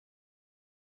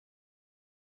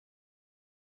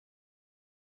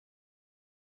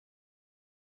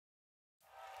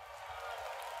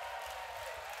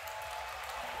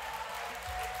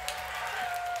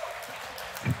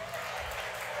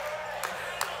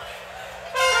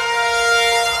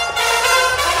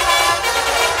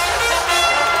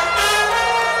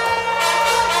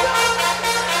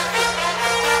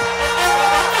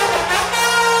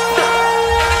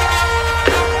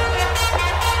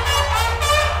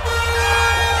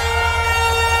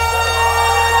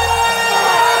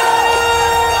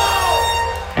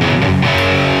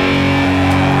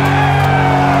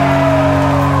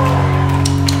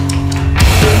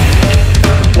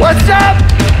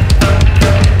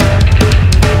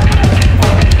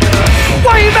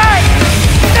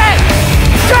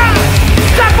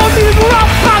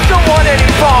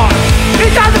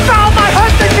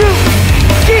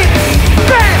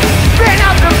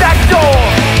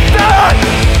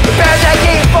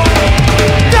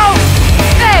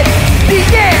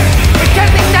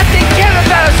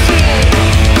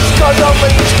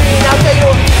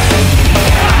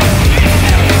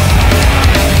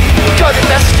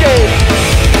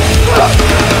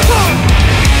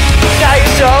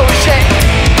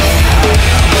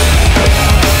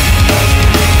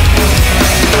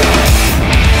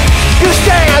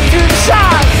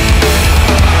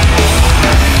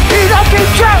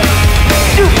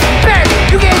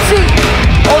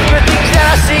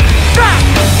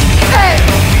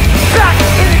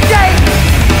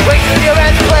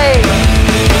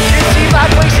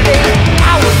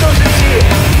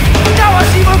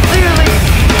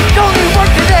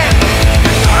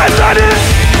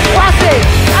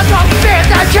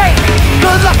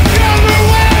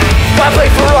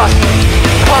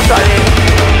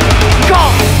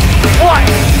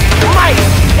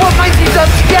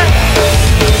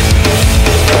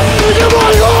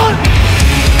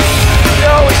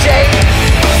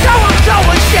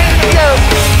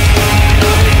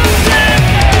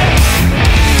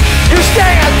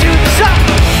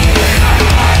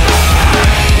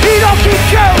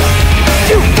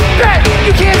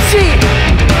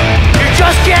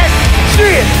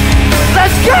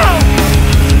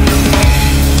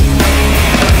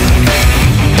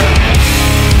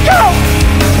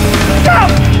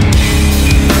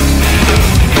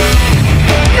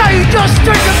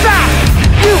turn your back.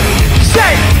 You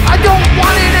say I don't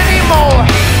want it anymore.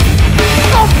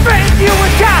 I'll threaten you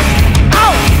with cash,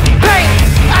 out, pain,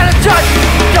 out of touch.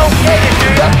 Don't hate it, do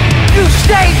ya? You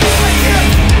stay here.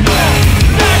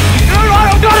 Your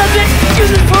auto doesn't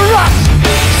use it for us.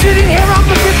 Sitting here, I'm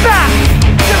looking back.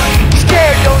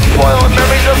 Scared, don't spoil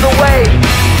memories of the way.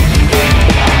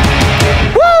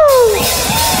 Woo!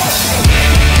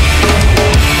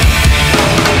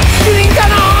 Sitting down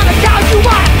on a couch, you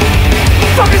what?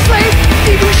 Fucking slave,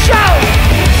 did you show?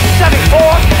 74,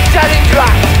 setting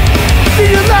dry.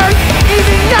 Did you learn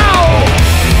even now?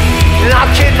 And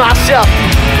I'll kid myself.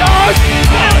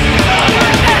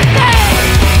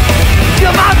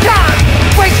 Feel my time,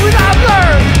 waste what I've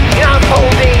learned. And I'm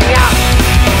holding out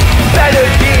better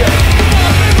deal.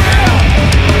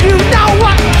 You know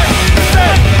what?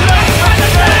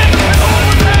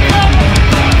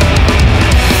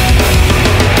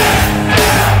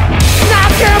 Not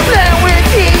gambling with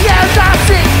the as I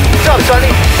sing. So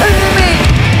Sonny, listen to me.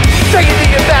 Try to do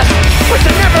your best, but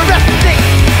you never rest to think.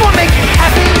 Won't make you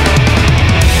happy.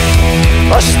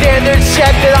 A standard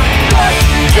set that I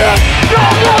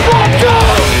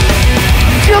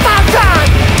feel my time,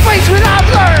 waste what I've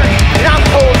learned, and I'm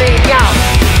holding out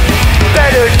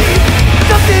better deal,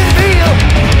 something real.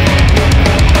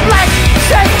 Like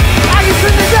say, I can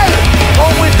spend the day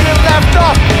home with you left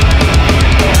off.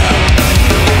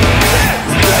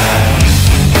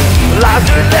 Lives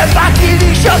are left like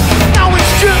TV shows, now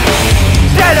it's true.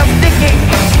 Instead of thinking,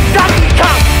 Donkey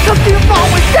Kong, something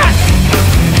wrong with that.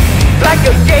 Like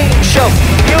a game show,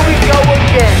 here we go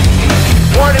again.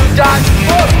 One who died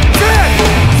for six.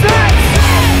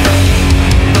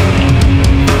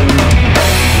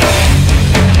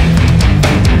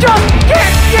 Just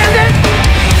can't stand it.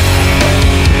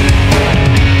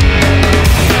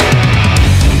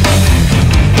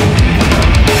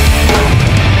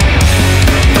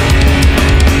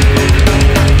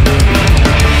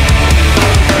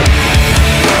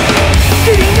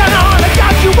 Sitting down on a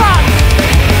couch you want.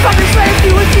 Fucking slave to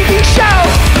a TV show.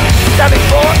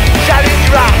 74, shouting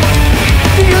drop.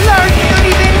 Did you learn? You don't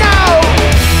even know.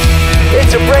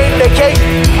 It's a brain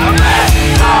vacation.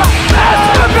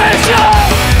 Masturbation.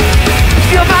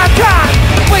 Feel my time,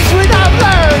 waste what I've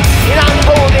learned, and I'm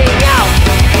holding out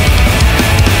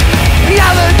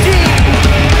reality.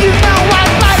 You know what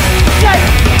life takes.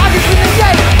 I can spend the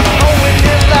day home with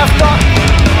it left off.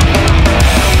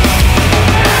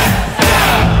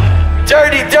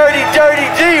 Dirty, dirty, dirty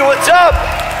D, what's up?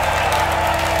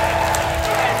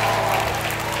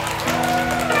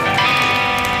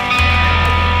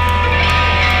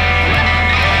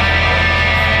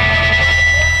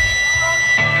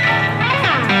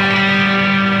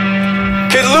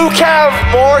 Could Luke have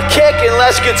more kick and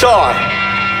less guitar?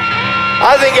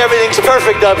 I think everything's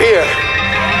perfect up here.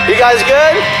 You guys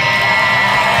good?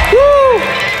 Woo!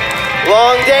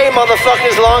 Long day,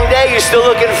 motherfuckers, long day. You still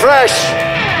looking fresh.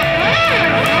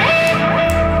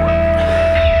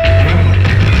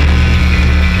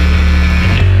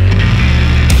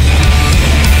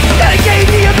 Dedicated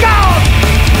to your God.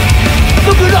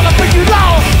 Look at all the things you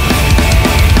lost.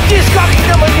 This cocky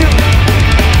W.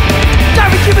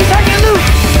 Sorry, Jimmy's hanging loose.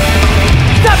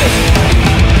 Stop it.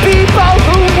 People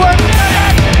who work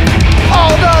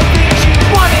all the things you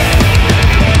wanted.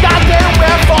 Goddamn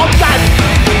where for God.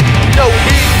 No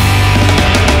heat.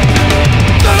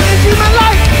 Don't let you my life.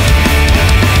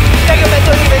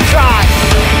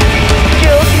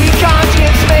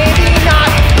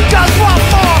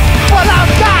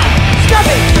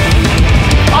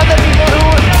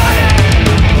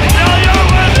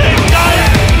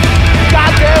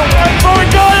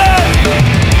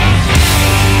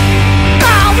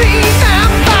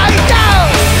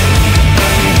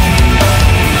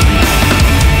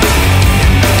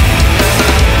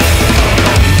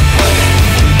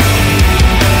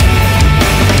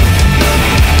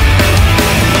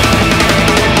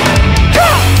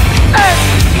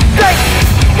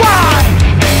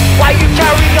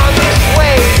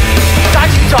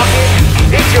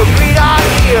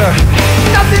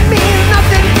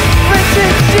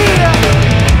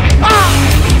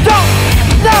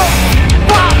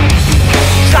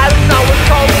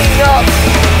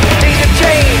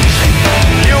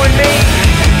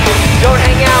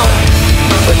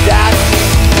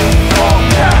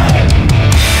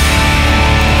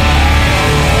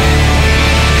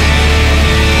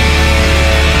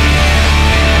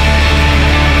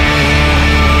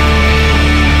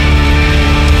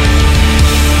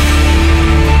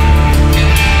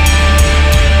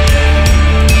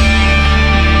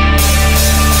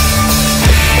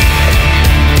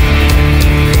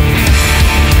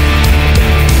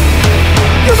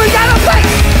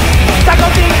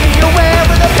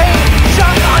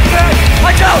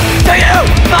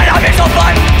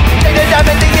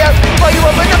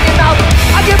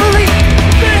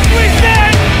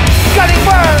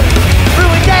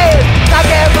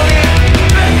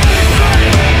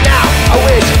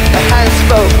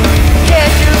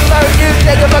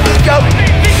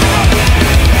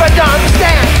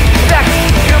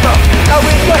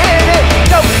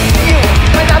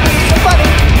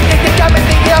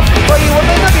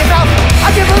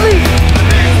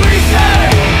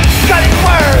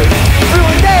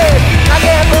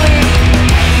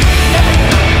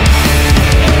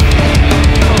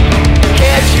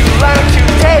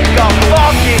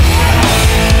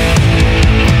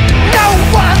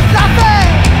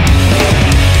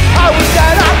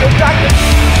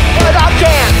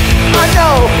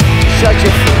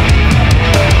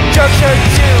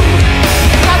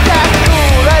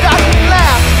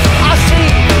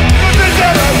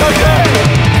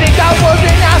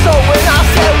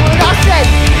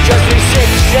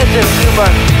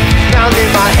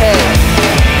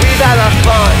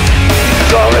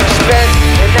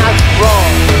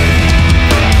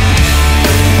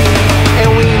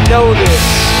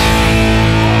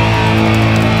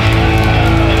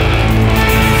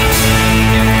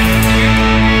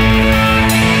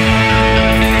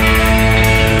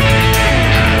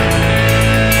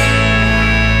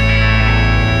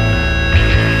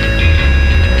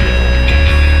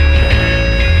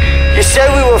 said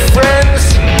we were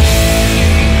friends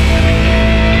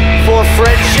for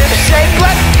friendship's sake,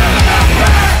 but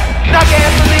I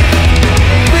can't believe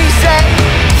we said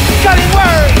cutting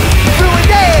words,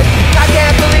 ruined days. I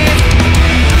can't believe.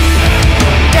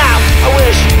 Now I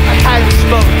wish I hadn't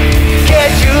spoken.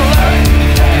 Can't you learn?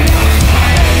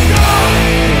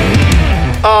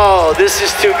 Oh, this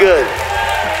is too good.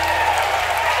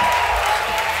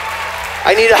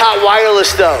 I need a hot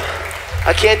wireless though.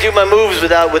 I can't do my moves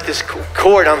with this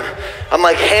cord. I'm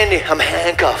like I'm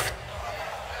handcuffed.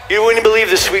 You wouldn't believe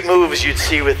the sweet moves you'd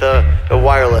see with a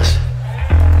wireless.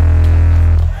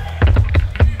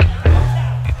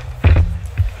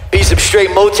 Be some straight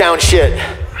Motown shit.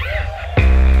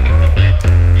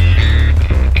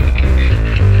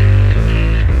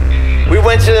 We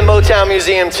went to the Motown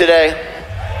Museum today.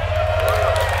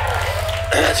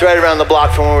 It's right around the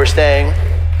block from where we're staying.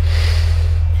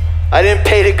 I didn't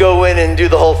pay to go in and do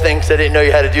the whole thing because I didn't know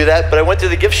you had to do that, but I went to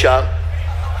the gift shop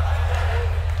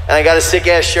and I got a sick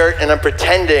ass shirt and I'm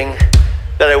pretending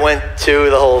that I went to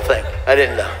the whole thing. I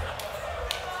didn't know.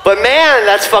 But man,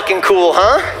 that's fucking cool,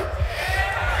 huh?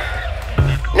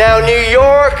 Now, New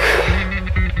York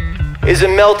is a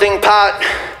melting pot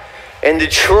and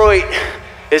Detroit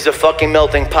is a fucking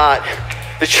melting pot.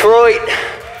 Detroit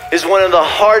is one of the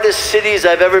hardest cities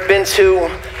I've ever been to,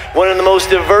 one of the most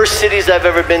diverse cities I've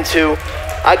ever been to.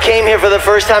 I came here for the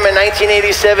first time in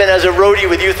 1987 as a roadie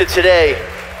with Youth of Today.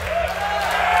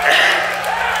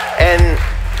 And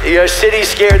your city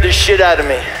scared the shit out of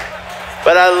me.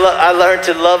 But I learned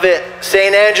to love it.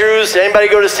 St. Andrews, anybody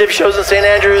go to Civ shows in St.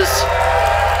 Andrews?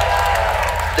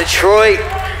 Detroit,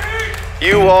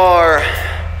 you are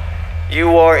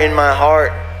in my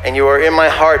heart. And you are in my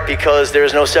heart because there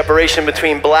is no separation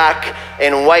between black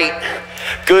and white,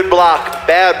 good block,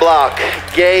 bad block,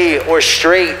 gay or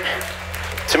straight.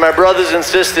 To my brothers and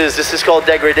sisters, this is called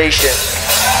degradation.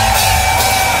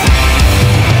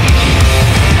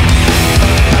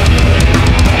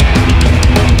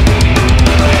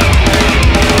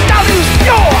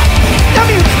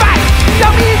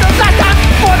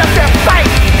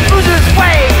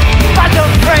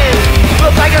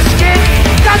 Like a skin,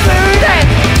 that's where it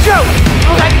ends. Joe,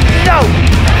 like no.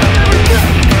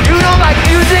 You don't like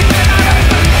music?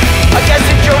 I guess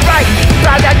it's your right.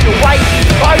 Proud that you're white.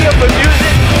 Are you for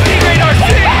music? Degrade our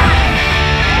shit.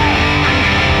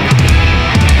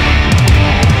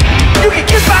 You can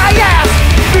kiss my ass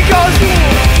because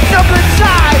no good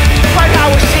side. Right now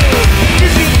we're seeing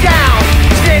just be down,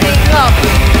 standing up.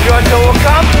 Your toe will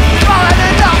come, all I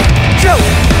enough. Joe,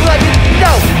 like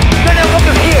no, no,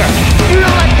 welcome here. You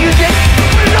don't like music?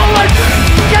 You don't like it?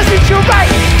 Guess it's your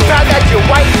right. Proud that you're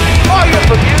white or you're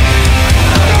from music.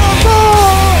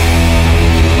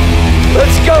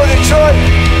 Let's go, Detroit.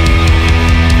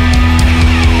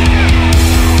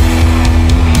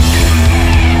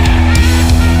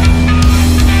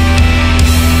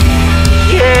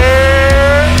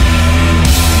 Yeah.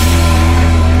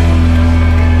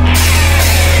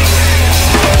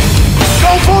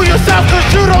 Don't fool yourself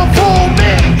cause you don't fool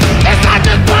me. It's not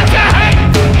just what you hate.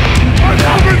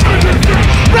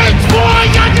 Rich boy,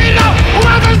 young you know,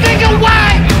 whoever's thinking way.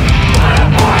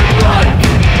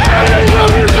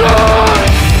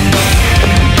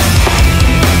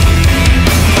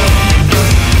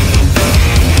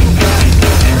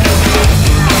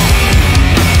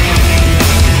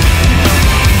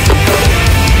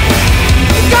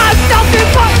 Got something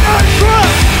but a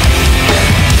truth.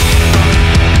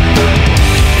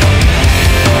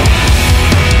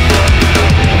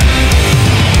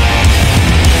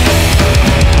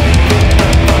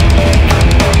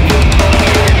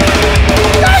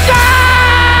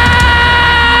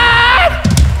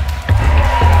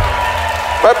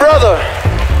 My brother,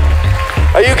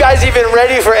 are you guys even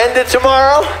ready for End It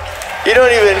Tomorrow? You're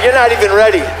not even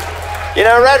ready. You're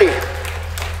not ready.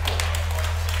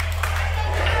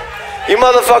 You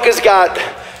motherfuckers got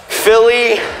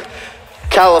Philly,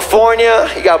 California,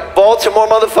 you got Baltimore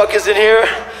motherfuckers in here,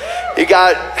 you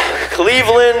got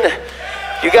Cleveland,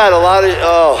 you got a lot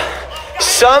of,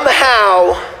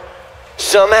 somehow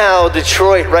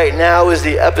Detroit right now is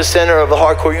the epicenter of the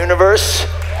hardcore universe,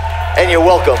 and you're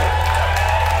welcome.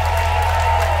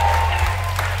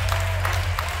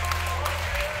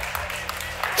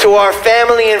 To our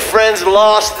family and friends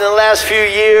lost in the last few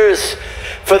years,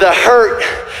 for the hurt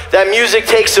that music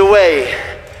takes away,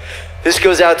 this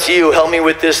goes out to you. Help me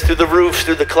with this through the roofs,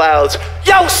 through the clouds.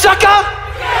 Yo, sucker!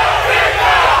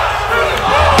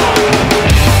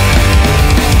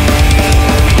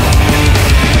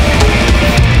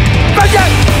 Project!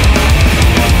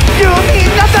 You mean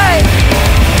nothing!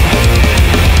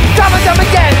 Time and time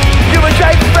again, you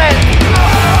betrayed friends.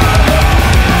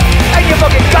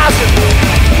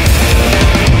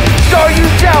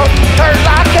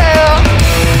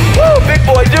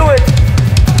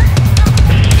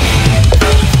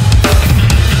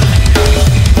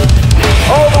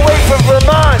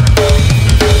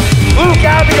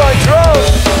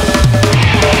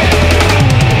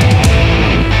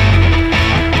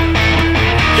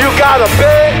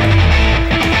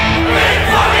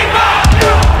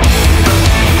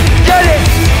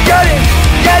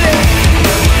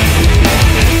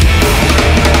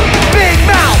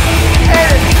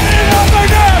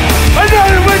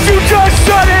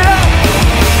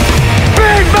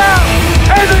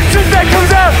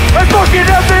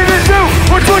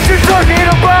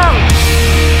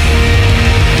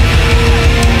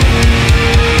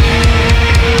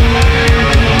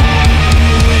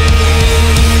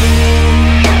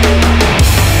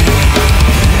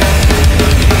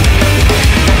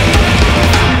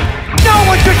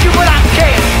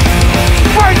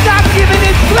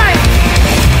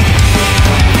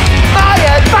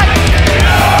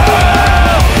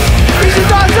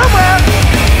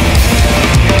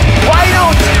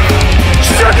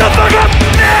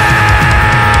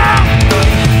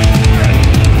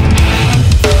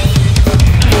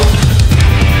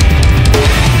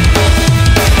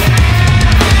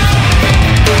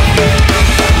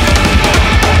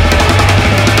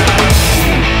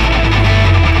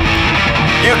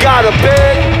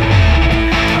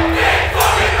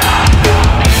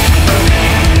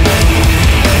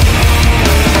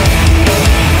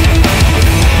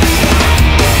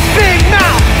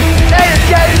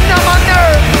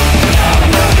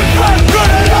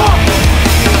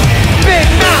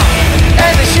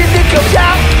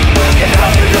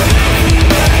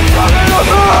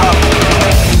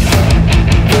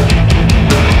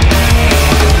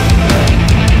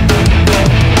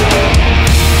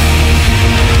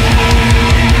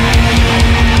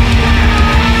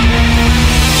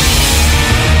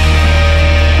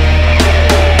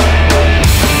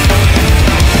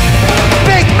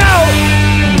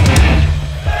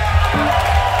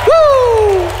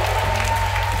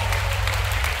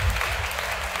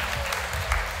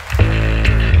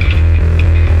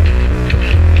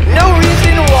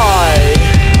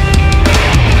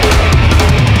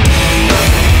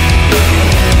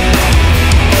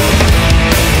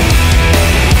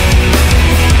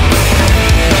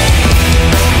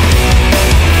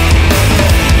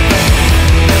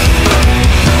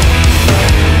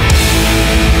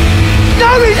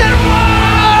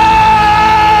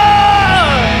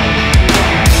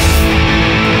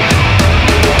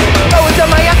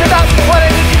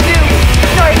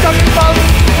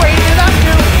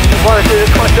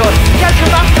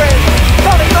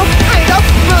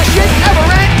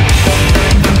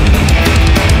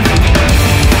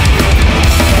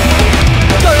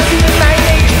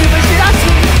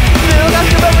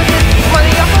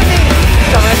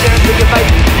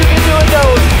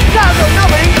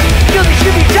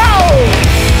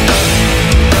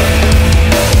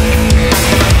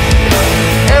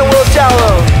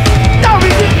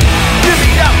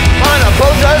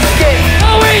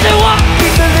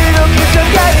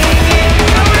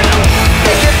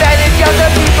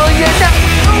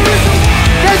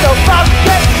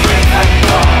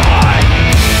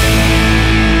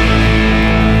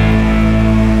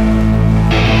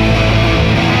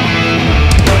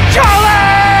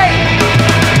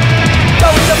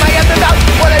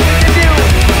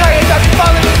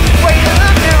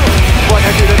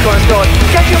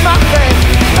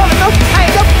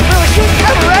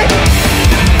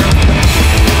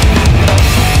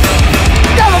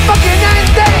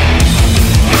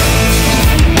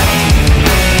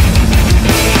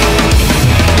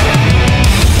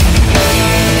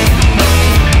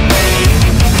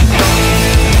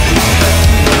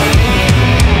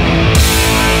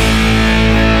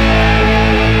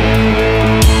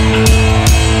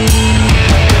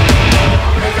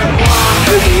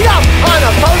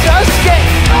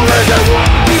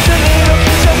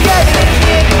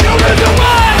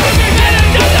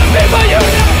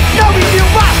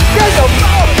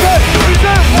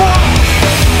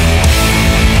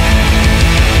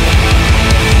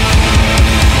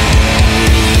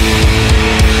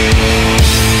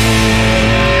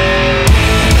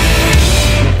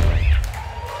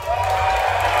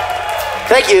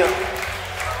 Thank you.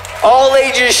 All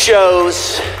ages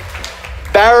shows,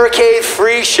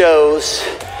 barricade-free shows,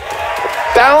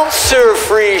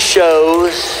 bouncer-free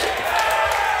shows.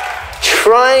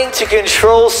 Trying to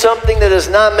control something that is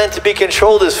not meant to be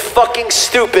controlled is fucking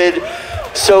stupid.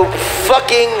 So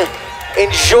fucking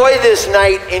enjoy this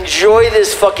night, enjoy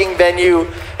this fucking venue,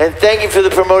 and thank you for the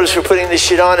promoters for putting this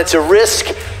shit on. It's a risk,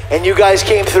 and you guys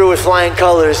came through with flying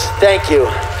colors. Thank you.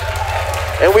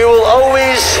 And we will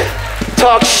always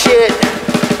talk shit,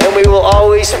 and we will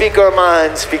always speak our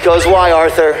minds, because why,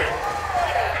 Arthur?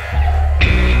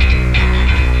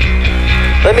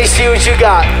 Let me see what you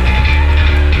got.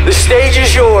 The stage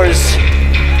is yours.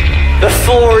 The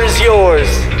floor is yours.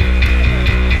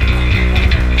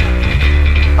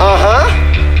 Uh-huh.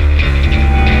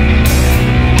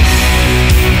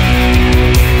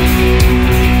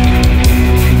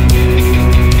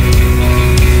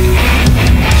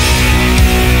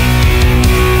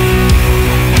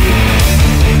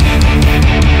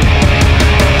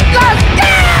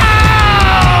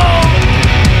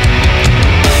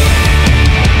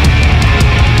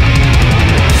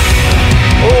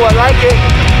 I like it.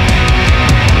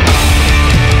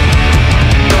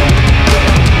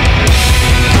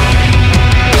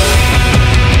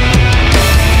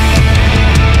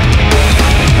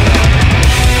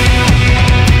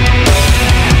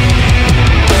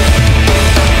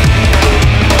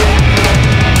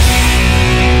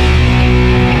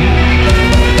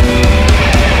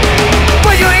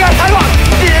 But you ain't got time on.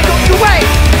 Didn't go your way.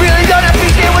 Really don't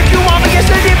appreciate what you want, but yes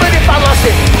I did, but if I lost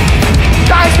it,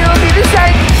 guys, it'll be the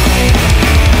same.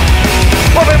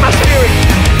 Over my spirit.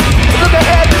 Look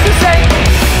ahead, it's the same.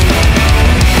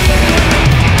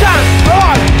 Time,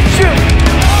 hard, shoot.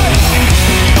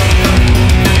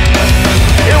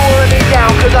 It won't let me down,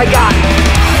 cause I got it.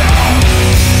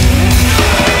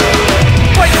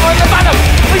 When you're on the bottom,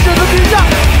 please don't look it up.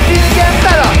 Need to get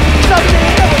better. Something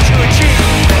you know what you achieve.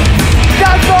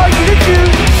 That's all you to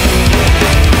choose.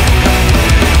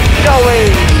 No way.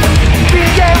 Be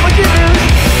again what you lose.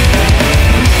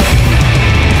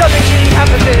 Something shitty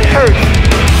happens and it hurts.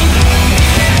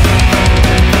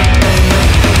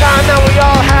 Time that we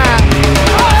all have.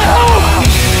 Oh,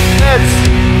 let's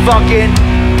fucking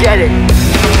get it.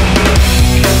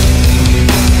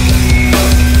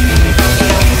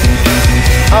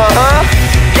 Uh-huh.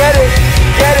 Get it.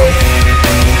 Get it.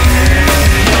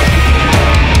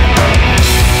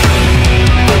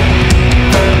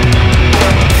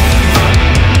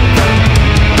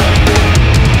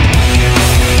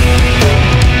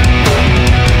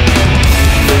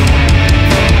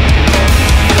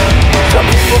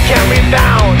 Can't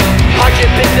rebound.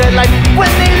 Hardship is their life. When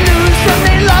they lose, some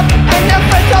they love, and their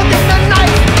friends all in the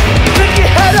night. Pick your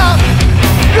head up,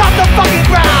 drop the fucking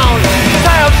ground.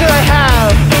 Tie up till I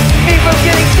have me from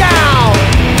getting down.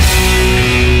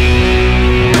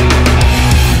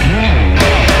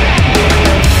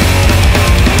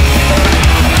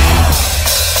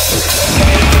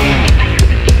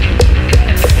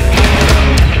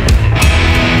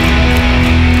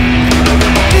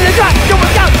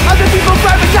 Other people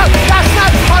garbage out. That's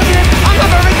not positive. I'm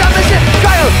never done this shit.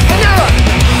 Trial and error.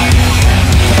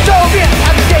 So be it.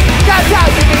 At the state. That's how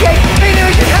you behave. Maybe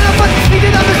we should handle fun. We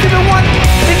did on the stupid one.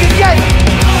 Think again.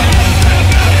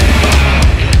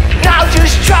 Now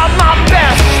just try my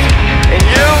best. And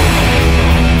you?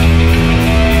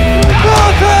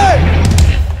 Okay.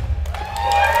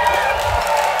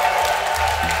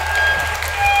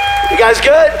 You guys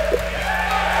good?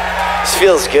 This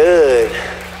feels good.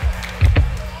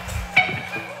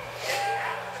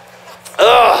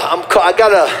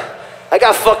 I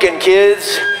got fucking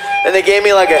kids, and they gave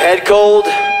me like a head cold.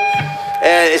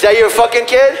 And is that your fucking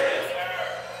kid?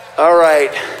 All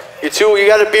right, you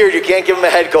got a beard, you can't give him a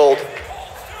head cold.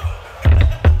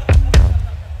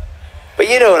 But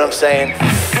you know what I'm saying,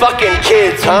 fucking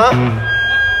kids, huh?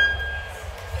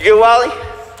 You good, Wally?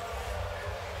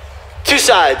 Two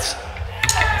sides.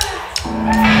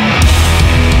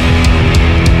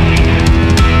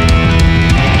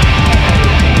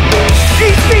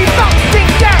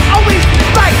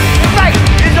 Right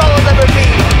is all I'll ever be.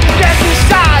 Dance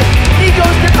inside,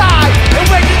 egos divide, and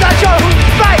we're just not sure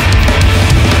who's right.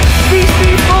 These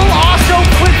people are so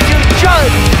quick to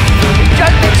judge.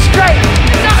 Judgment straight,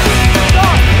 not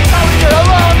how we get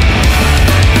along.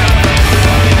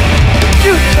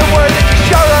 Shoot the word that you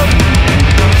show them.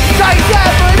 Try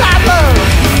that, but I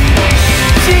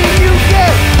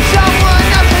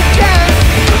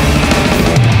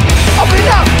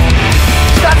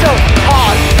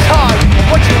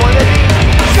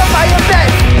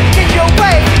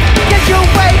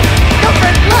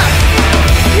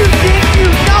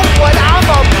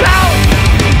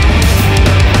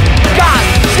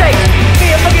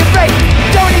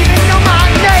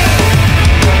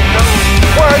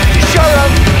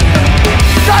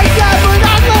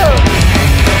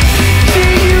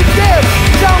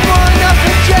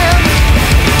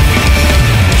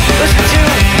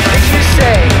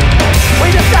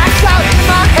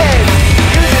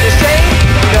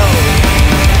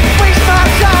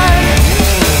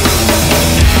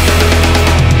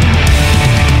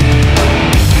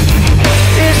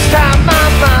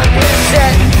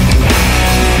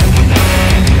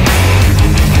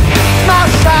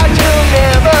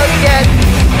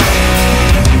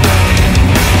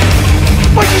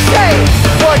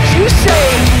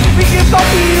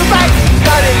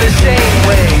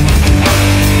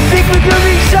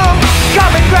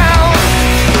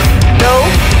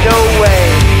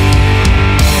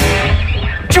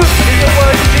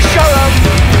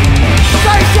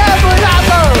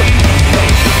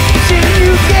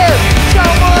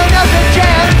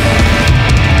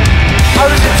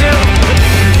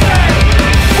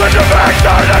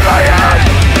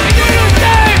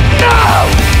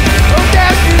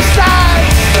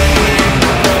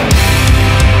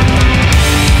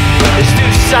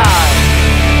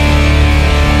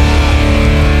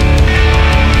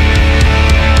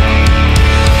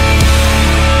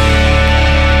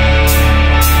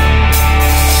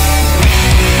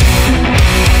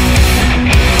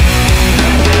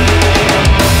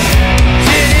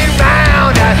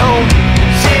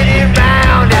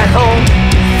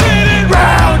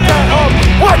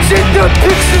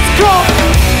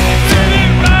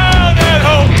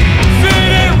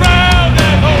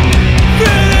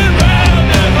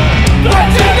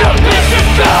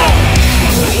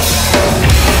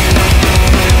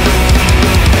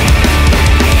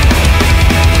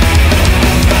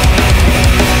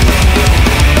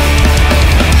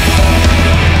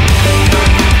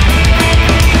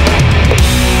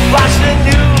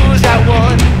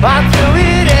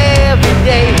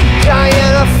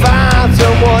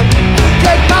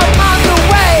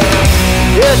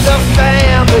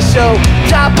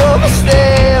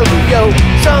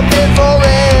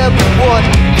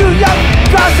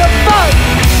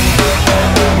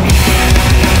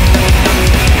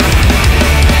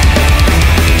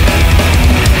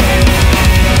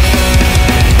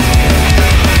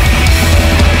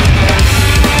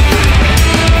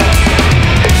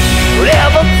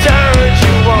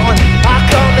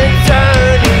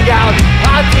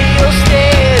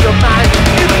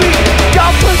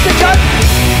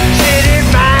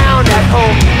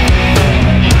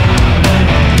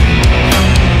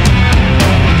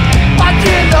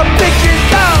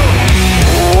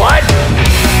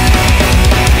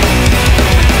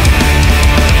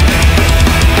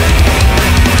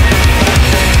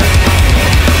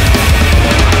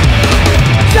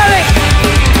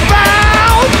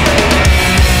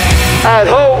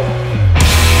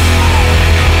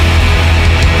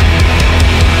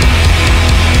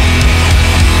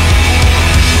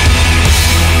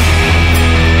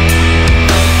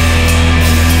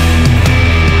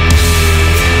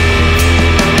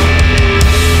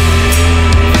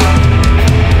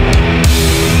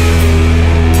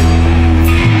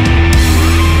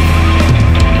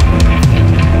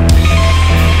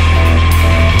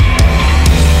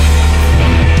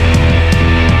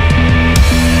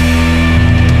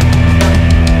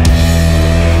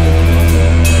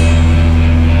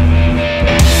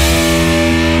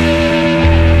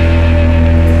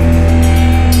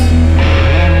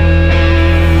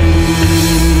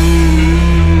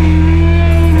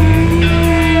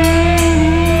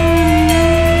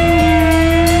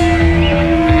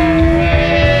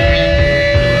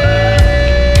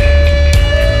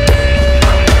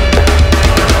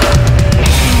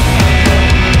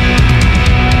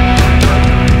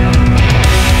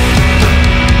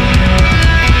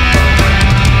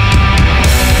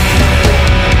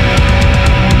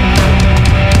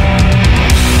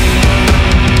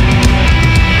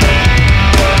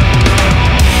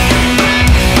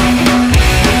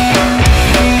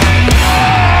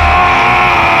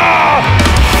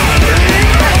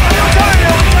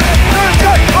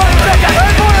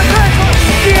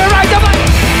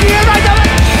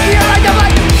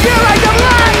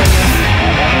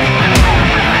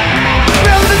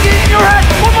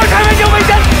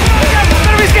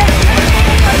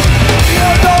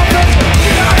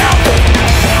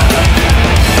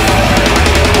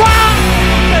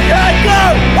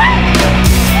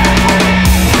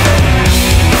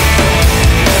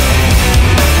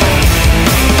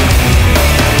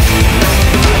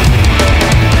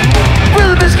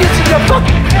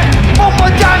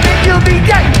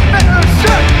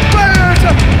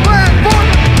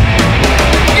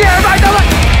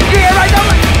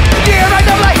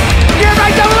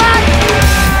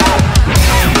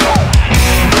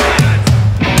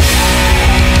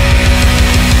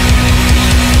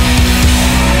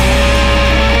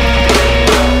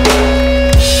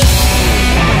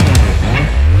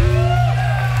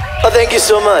thank you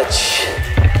so much.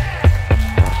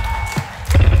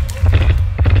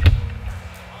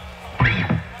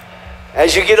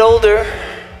 As you get older,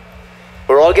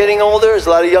 we're all getting older, there's a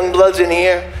lot of young bloods in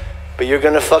here, but you're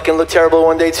gonna fucking look terrible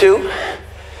one day too.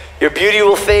 Your beauty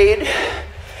will fade,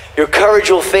 your courage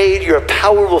will fade, your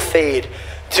power will fade.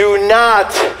 Do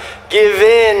not give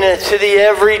in to the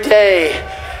everyday.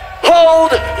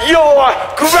 Hold your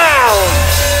ground.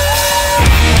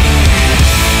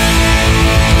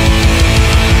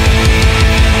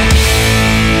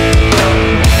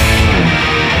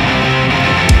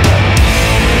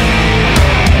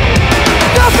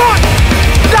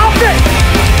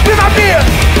 With my beer,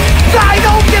 I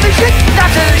don't give a shit.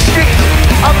 Not to the streets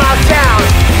of my town.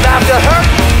 After her,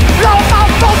 blow my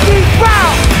funky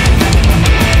ground.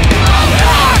 Oh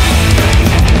God!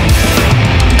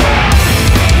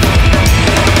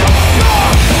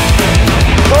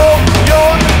 Oh,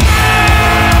 your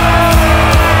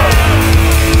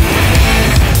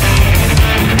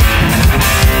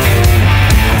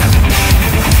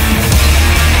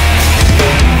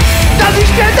does he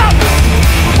stand up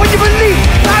when you believe?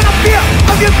 Fear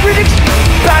of your critics,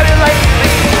 private life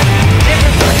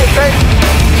different from your friends,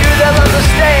 you they'll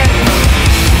understand.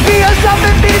 Be yourself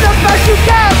and be the best you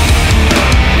can.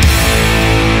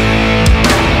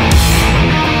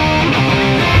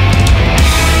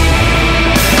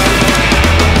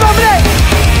 Dominate,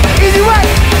 easy way,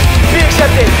 be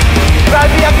accepted. Proud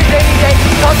to be up day to day,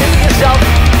 talking to yourself,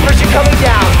 first you're coming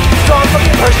down. Strong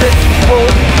fucking person,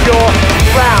 hold your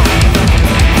ground.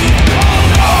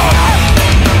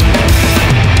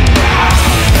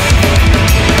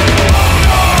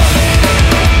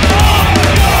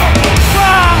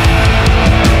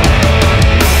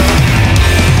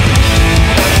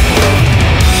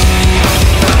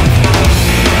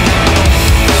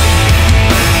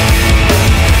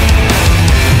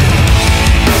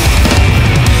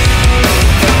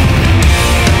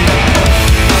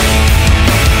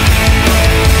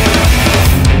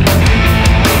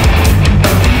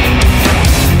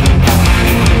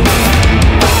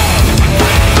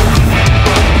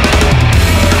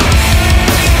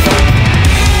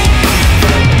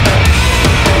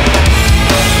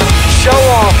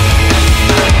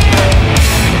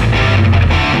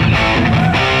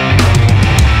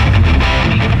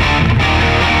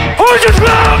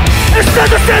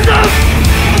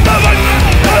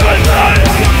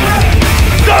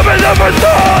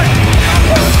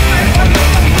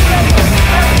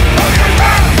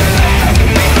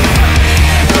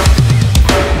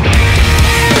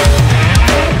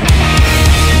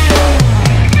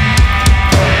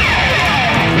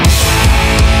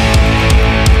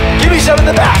 Give me some in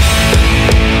the back.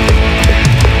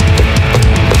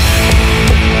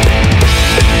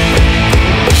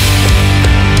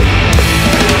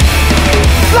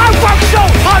 Life works so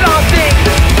hard on things,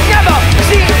 never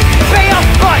seen pay up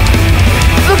front.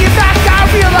 Looking back, I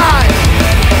realize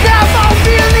never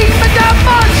really been that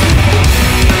much.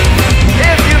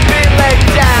 If you've been let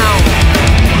down,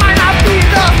 might not be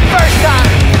the first time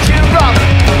to rough.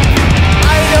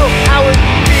 I know how it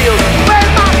feels when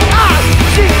my eyes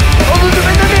see a loser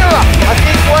in the mirror. I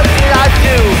think, what did I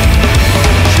do?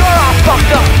 Sure, I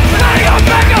fucked up, but I got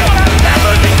back up when I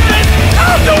never did this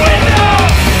out the window.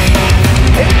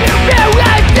 If you've been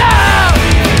let down,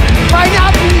 might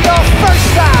not be the first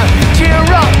time. Cheer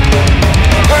up,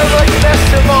 we're like the best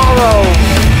tomorrow.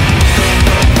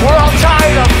 We're all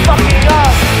tired of fucking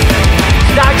up.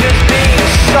 It's not just being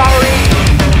sorry.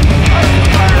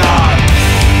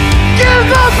 Give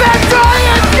up and try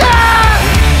again.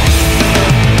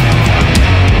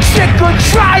 Sick of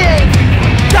trying.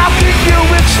 How can you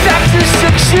expect to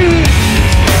succeed?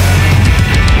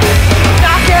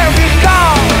 I can't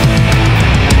recall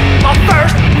my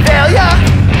first failure.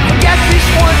 Forget this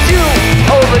one too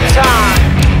over time.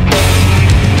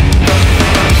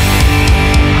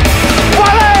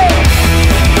 Wale!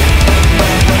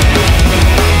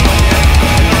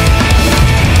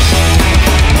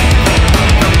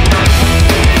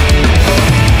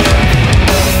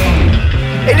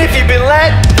 And if you've been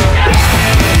let,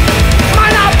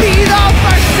 might not be the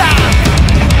first time.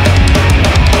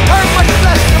 Hurt much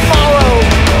less tomorrow.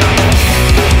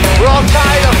 We're all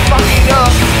tired of fucking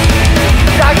up.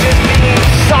 Not just being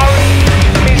sorry,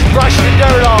 means brush the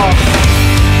dirt off.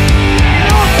 You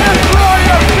don't destroy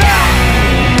yourself.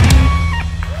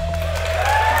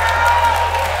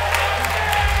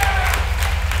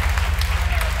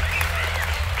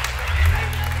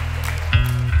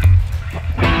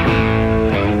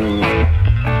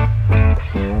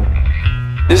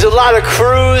 There's a lot of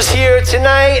crews here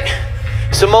tonight.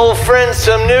 Some old friends,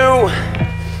 some new.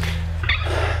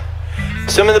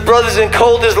 Some of the brothers in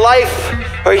Coldest Life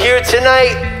are here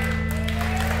tonight.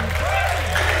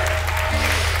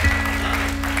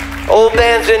 Old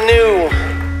bands and new,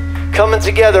 coming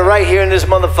together right here in this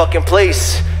motherfucking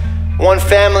place. One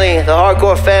family, the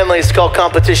hardcore family, is called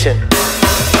Competition. Might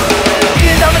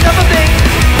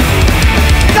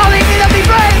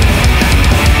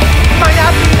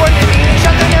not be worth it, eating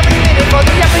something every minute for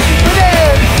the effort you put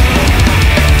in.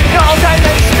 The whole time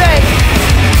that you spend,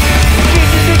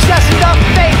 Jesus success enough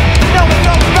faith, knowing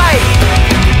you're right.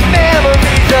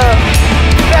 Memories of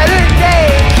better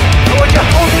days, what you're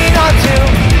holding on to.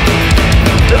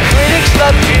 The critics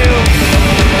loved you.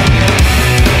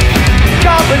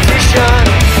 Competition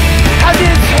has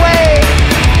its way,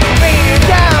 bringing you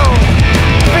down,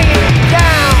 bringing you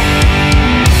down.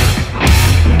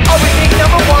 Always think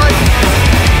number one.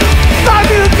 Five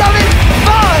minutes coming,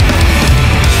 fun.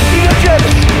 Ego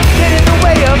trips get in the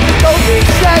way of the golden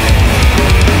set.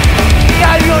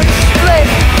 Now you're split.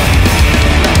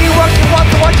 You want to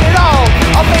watch it all.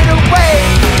 I'll fade away.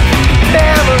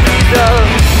 Memories of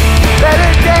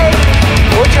better days.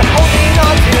 What you're holding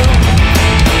on to.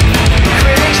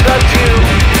 Critics loved you.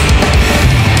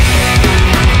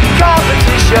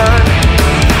 Competition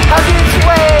has its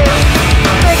way,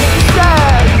 making you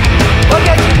sad. What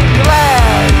gets you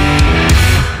glad?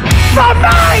 From me!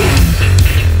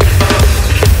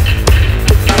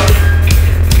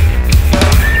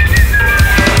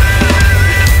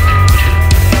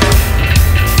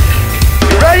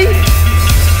 You ready?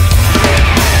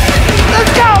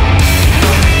 Let's go!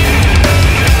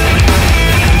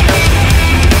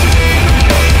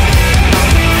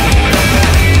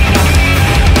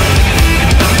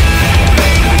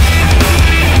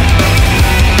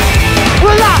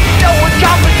 Well, I know what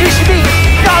competition means.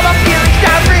 All I'm feeling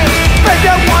that real. Friends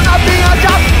that wanna be on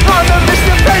top on the list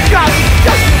of red drops.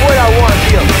 That's what I want to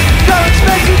feel. Don't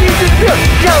expect you to feel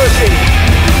jealousy.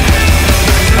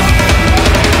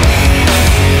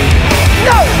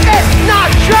 No, it's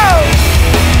not true.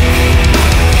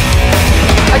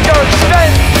 I don't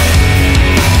expect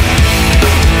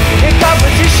in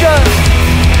competition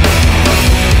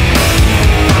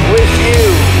with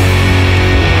you.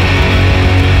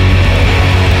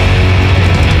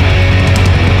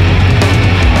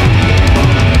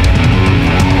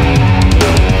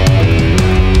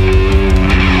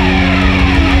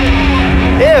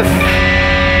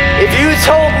 If you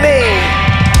told me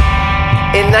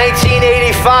in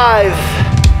 1985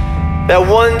 that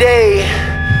one day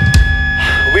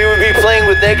we would be playing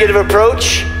with Negative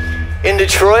Approach in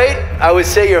Detroit, I would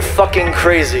say you're fucking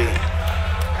crazy.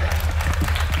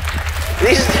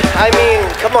 I mean,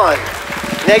 come on.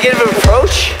 Negative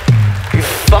Approach? You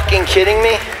fucking kidding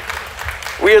me?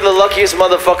 We are the luckiest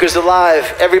motherfuckers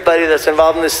alive. Everybody that's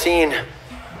involved in this scene.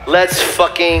 Let's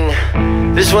fucking...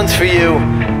 This one's for you.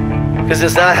 Because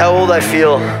it's not how old I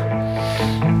feel.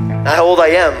 Not how old I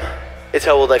am. It's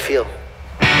how old I feel.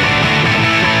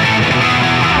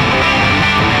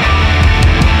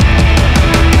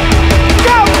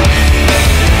 Go!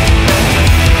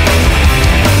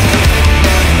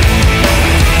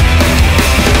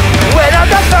 When I'm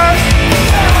the first.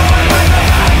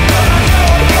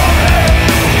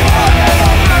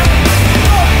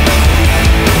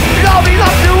 It all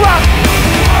belongs to us.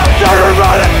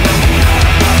 Everybody.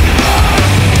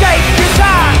 Take your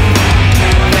time.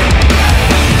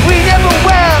 We never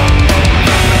will.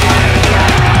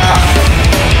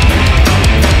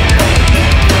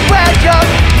 We're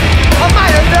just a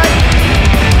minor threat.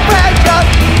 We're just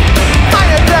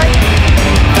minor threat.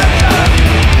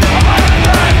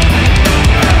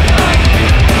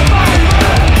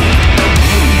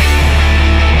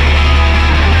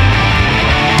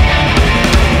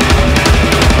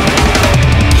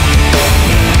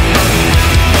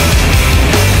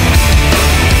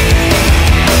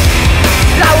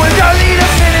 I was early to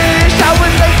finish, I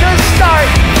was late to start.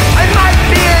 I might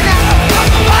be an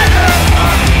fighter.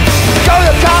 Go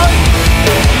to college,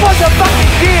 what's the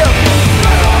fucking deal?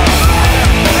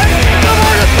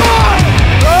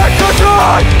 It's the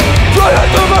time! Try to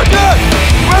do my death!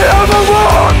 We have a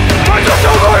war! We're just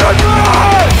a minor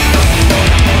threat!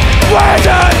 We're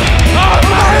just a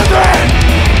minor threat!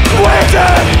 We're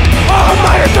just a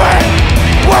minor threat!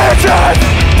 We're just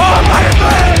a minor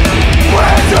threat!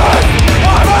 We're just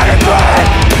a minor threat!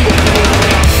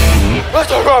 Let's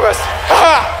go, Roberts!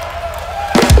 Ha!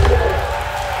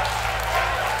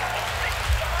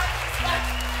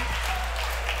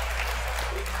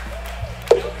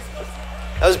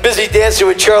 I was busy dancing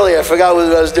with Charlie. I forgot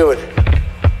what I was doing.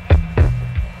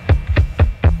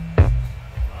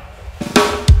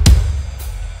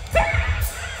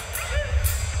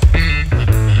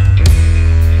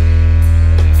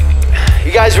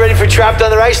 guys ready for Trapped on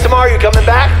the Ice tomorrow? You coming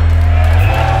back?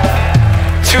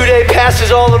 2-day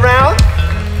passes all around.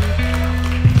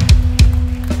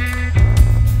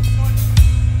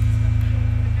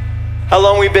 How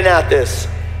long we been at this?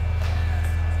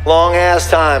 Long ass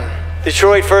time.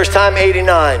 Detroit first time,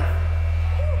 89.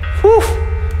 Whew.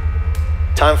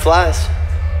 Time flies.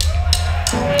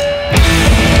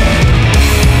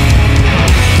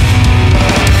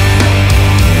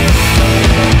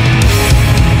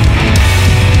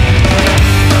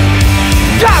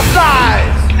 Time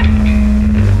flies.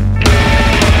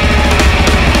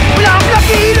 Well, I'm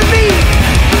lucky to be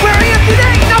where I am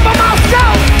today, not by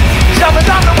myself. Someone's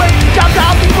on the way, jobs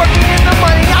I'll be working in, the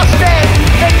money I'll spend,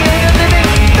 making a living,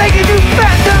 making new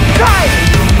friends and trying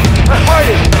my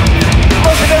hardest.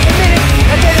 Most of every minute,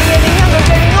 I'm getting any younger,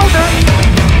 getting older.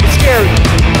 It's scary.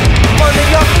 On the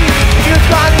young feet, you're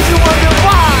trying to wonder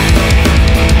why.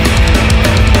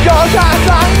 Your time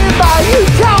flying by, you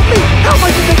tell me, how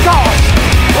much does it cost?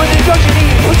 When the drugs you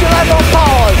need, put your life on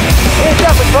pause. It's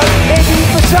never fun, maybe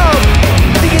for some.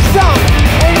 Think it's dumb,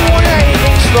 anyone or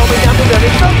anything, slow me down to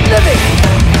living from living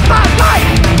my life.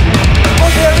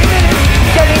 Most of every minute,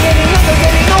 getting any younger,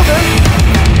 getting older.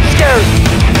 Scary.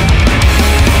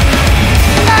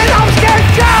 And I'm scared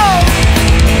too.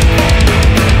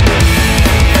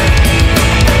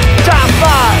 Time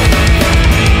flies.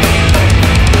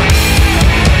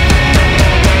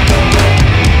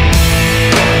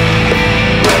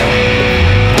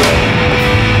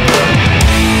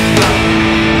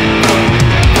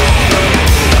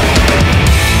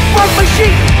 Work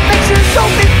machine makes it so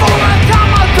before my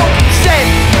time I don't consent.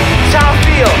 It's how I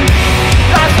feel.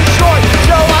 Life's too short,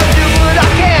 so I do what I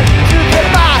can to get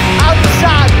by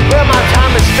outside where my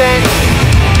time is spent.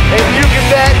 And you can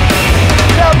bet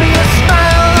there'll be a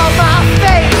smile on my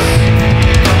face.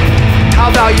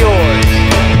 How about yours?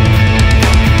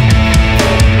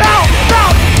 No, no,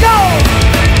 no!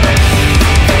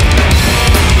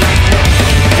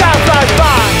 Time flies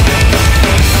by.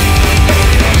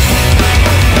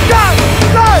 Time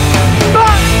flies by.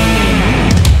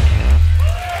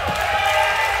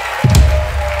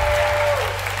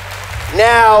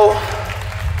 Now,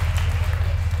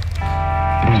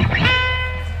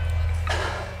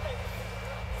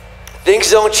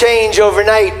 things don't change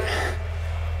overnight.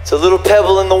 It's a little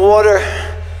pebble in the water.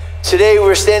 Today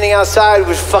we're standing outside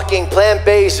with fucking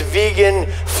plant-based vegan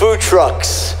food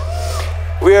trucks.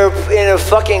 We're in a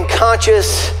fucking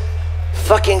conscious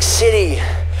fucking city.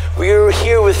 We are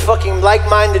here with fucking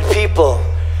like-minded people.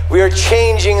 We are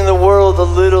changing the world a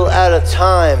little at a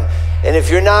time. And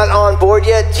if you're not on board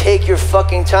yet, take your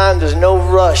fucking time. There's no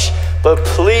rush. But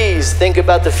please think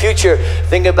about the future.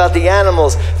 Think about the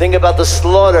animals. Think about the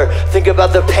slaughter. Think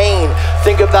about the pain.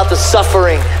 Think about the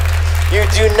suffering. You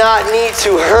do not need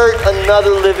to hurt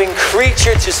another living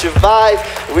creature to survive.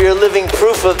 We are living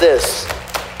proof of this.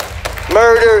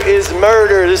 Murder is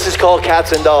murder. This is called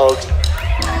Cats and Dogs.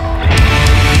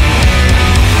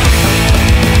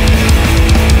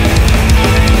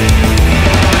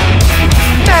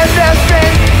 Man's best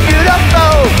friend,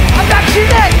 beautiful,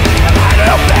 affectionate, and I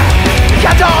love that.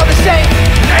 Cats are all the same,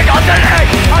 they got the leg,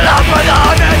 I love my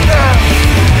dog and girl.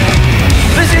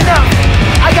 Listen up,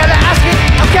 I gotta ask it,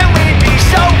 how can we be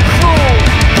so cruel?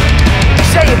 You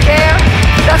say you care,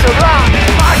 that's a lie,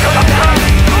 I come up down.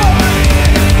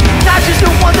 Not just the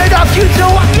ones that are cute, so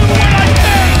I do what I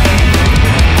can.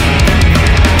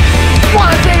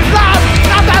 Wanna save lives,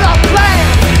 I've got a plan.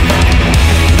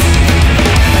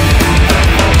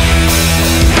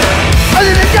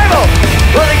 Under the table,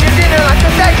 rolling your dinner like the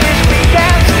veggies we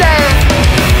can't stand.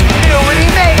 You know what he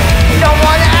makes, you don't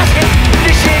wanna ask him.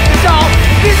 This shit is all,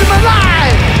 keeps him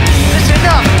alive. Listen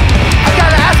up, I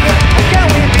gotta ask him, how can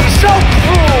we be so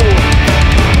cruel?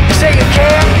 You say you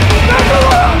care, not the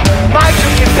world. My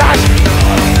true compassion,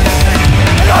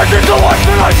 and ours is the one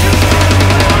that I choose.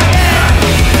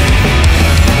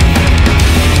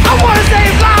 I wanna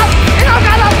save lives, and I've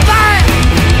got a plan.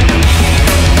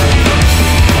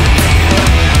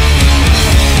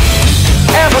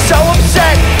 And I'm so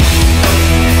upset,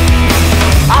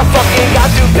 I fucking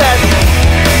got to bed.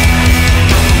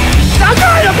 I'm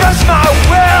trying to press my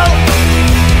will.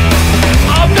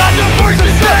 I'm not the first to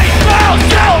say, well,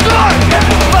 shelter.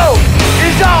 Vote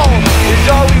is all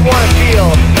we want to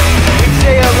feel. We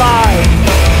stay alive,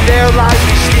 their lives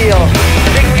we steal.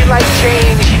 Think we like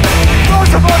change?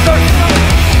 Most of us are,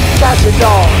 that's a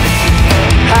dog.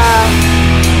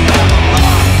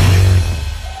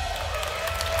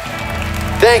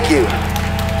 Thank you.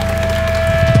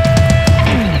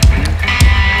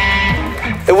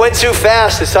 It went too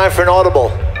fast. It's time for an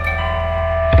audible.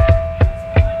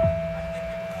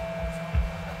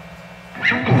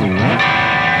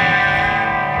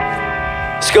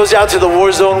 This goes out to the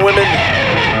war zone women.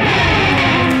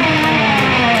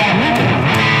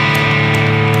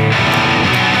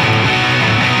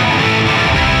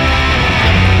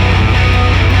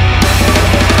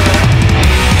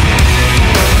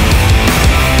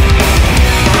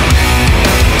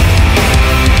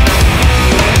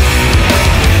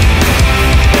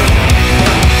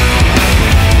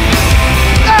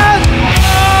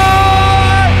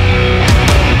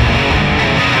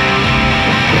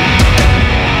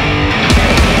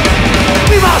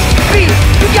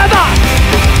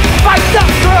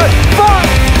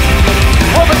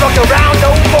 Around no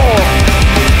more.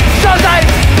 Sometimes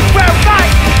we're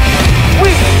right. We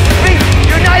be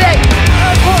united.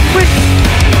 We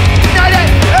united.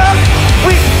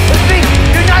 We be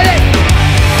united.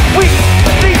 We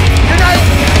be united.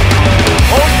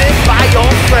 Hold it by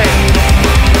your friend.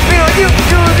 Feel you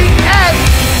to the end.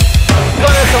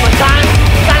 Gonna come a time.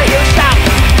 Gotta hear a shout.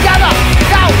 Together,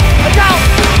 down, down.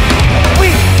 We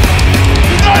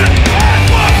united.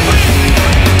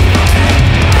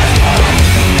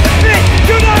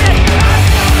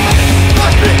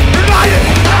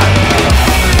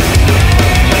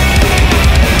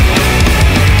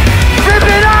 Rip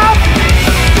it up!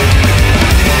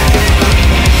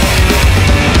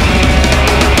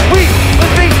 We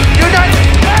must be united!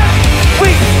 We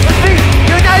must be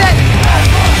united!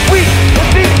 We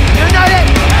must be united!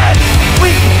 We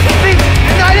must be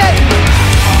united!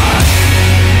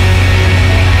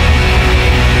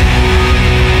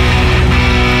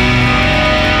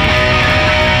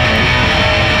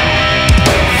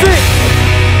 Think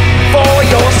for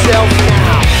yourself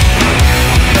now.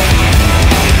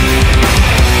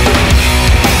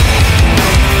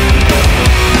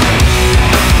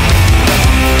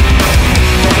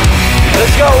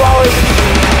 Let's go, Wally.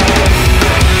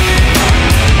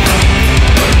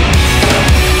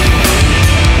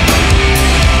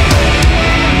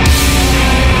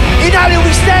 United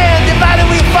we stand, divided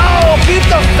we fall. Keep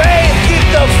the faith, keep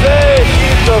the faith,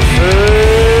 keep the faith.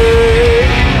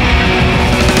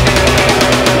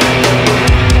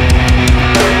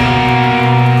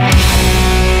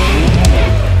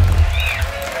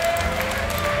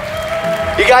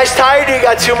 You guys tired or you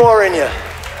got two more in you?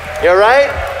 You all right?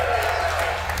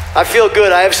 I feel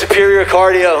good. I have superior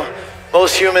cardio.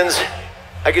 Most humans,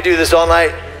 I could do this all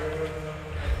night.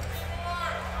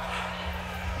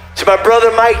 To my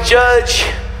brother Mike Judge,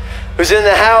 who's in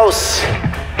the house.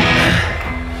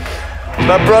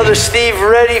 My brother Steve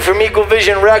Reddy from Equal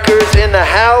Vision Records in the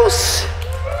house.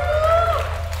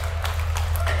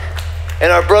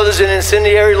 And our brothers in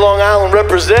Incendiary Long Island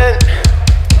represent.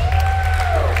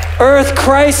 Earth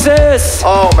Crisis.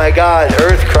 Oh my God,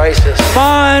 Earth Crisis.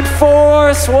 Mind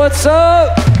Force, what's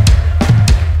up?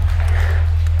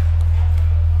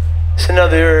 It's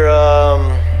another,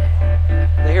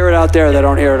 They hear it out there, they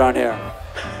don't hear it on here.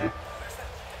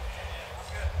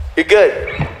 You're good.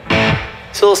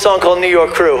 It's a little song called New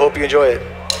York Crew. Hope you enjoy it.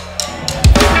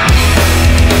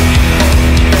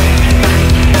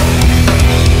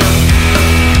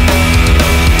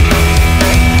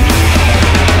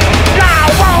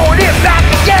 Back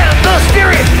again, the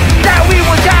spirit that we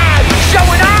once had,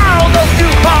 showing all those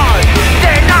new cars.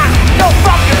 They're not so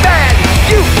fucking bad.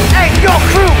 You and your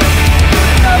crew.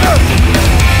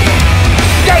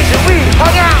 Days that we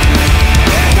hung out.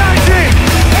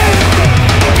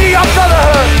 New York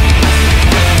Brotherhood.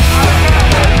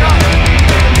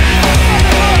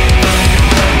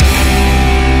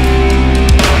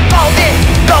 All this,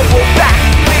 double back.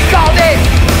 We called it.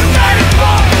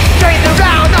 Trains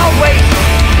around always.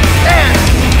 And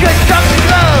good drugs and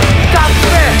love, top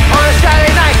square on a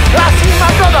Saturday night. I see my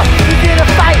brother, he's in a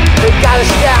fight. They got us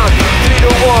down,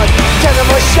 3-1. 10 of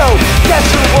our show, guess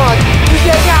who won? We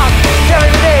hang out,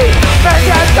 every day. Man,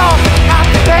 that's all, have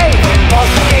to pay. Boss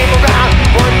came around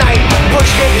one night, push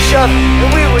came to shove,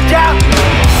 and we were down.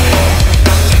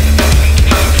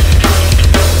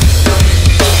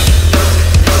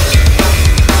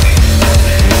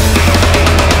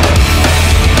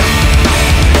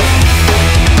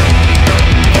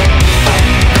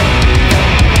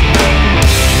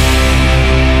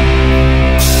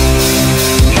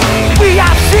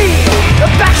 The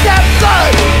backstab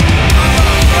blood.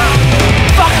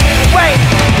 Fucking way.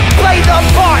 Play the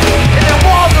part. And then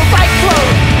wore the right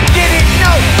clothes. Didn't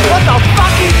know what the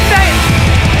fuck he meant.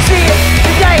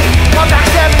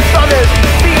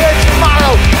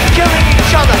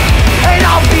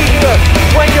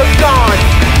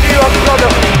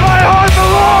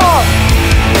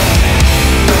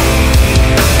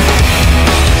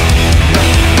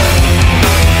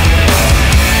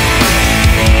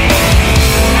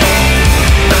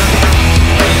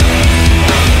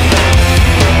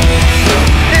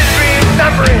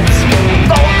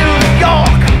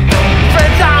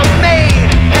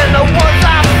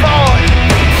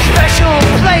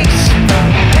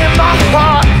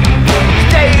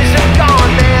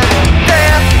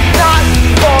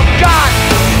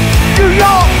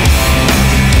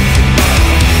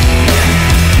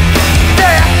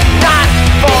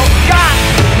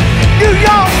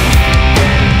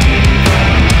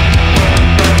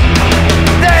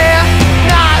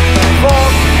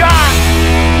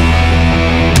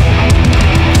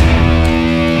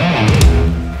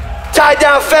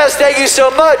 best. Thank you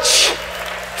so much.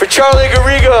 For Charlie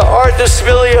Garriga, Arthur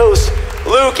Smilios,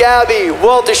 Luke Abbey,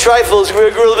 Walter Schreifels,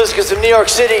 we're Gorilla Biscuits of New York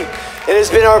City. It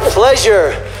has been our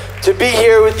pleasure to be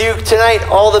here with you tonight.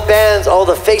 All the bands, all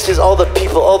the faces, all the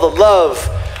people, all the love,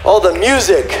 all the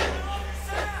music.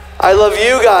 I love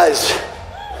you guys,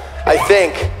 I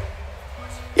think.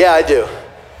 Yeah, I do.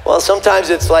 Well,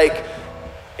 sometimes it's like,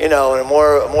 you know,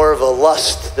 more of a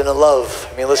lust than a love.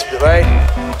 I mean, listen, right?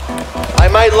 I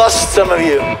might lust some of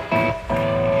you.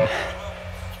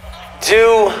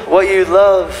 Do what you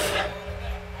love.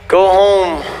 Go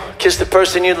home, kiss the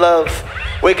person you love.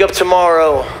 Wake up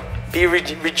tomorrow, be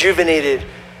rejuvenated,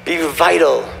 be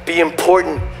vital, be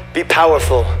important, be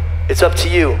powerful. It's up to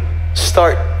you.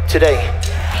 Start today.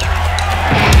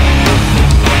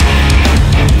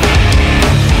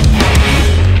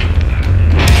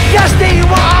 Yesterday you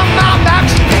were on my back,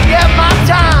 so you get my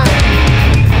time.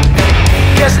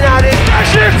 Guess not it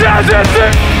actually doesn't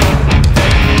fit.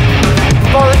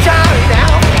 For the time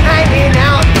now, hanging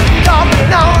out,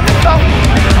 talking on the phone.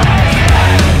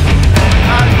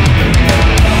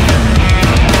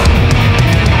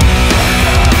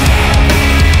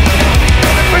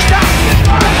 The first time in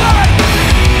my life,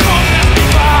 won't let me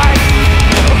by.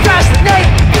 Procrastinate.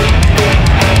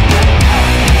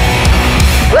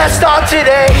 Let's start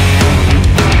today.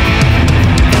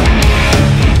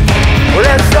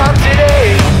 Let's start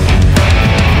today.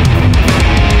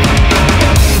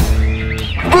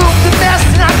 Room's a mess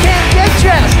and I can't get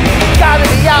dressed. Gotta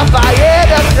be out by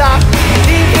 8 o'clock.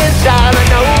 Deep inside I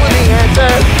know the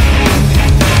answer.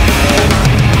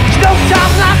 There's no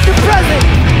time like the present.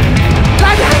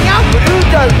 Like to hang out, but who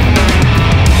doesn't?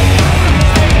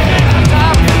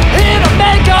 Here to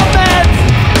make amends.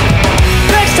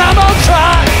 Next time I'll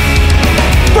try.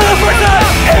 For the first time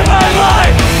in my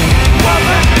life.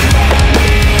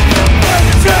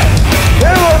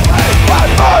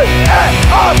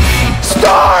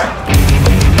 Start!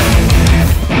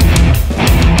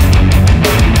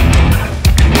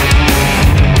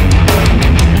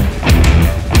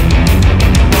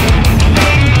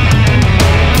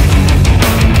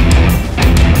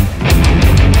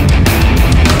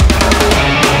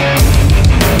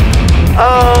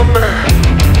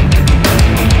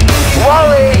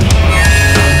 Wally.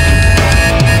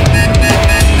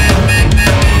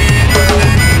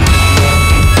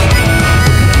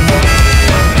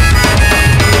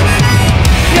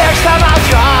 Next time I'll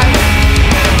try.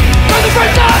 For the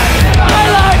first time in my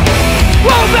life,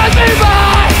 won't pass me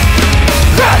by.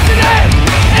 Procrastinate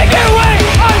and get away.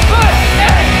 I put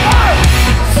it on.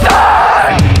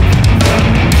 Start!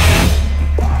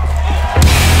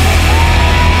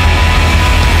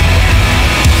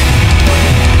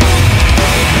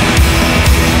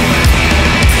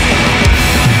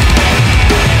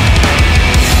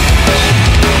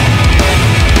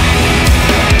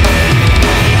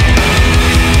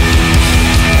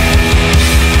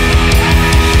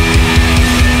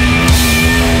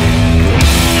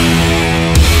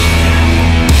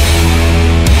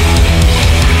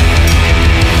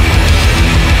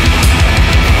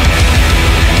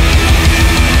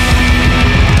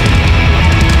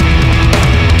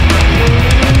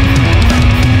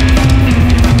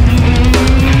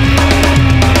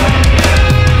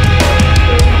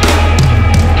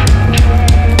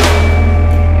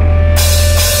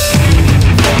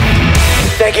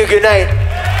 Thank you, good night.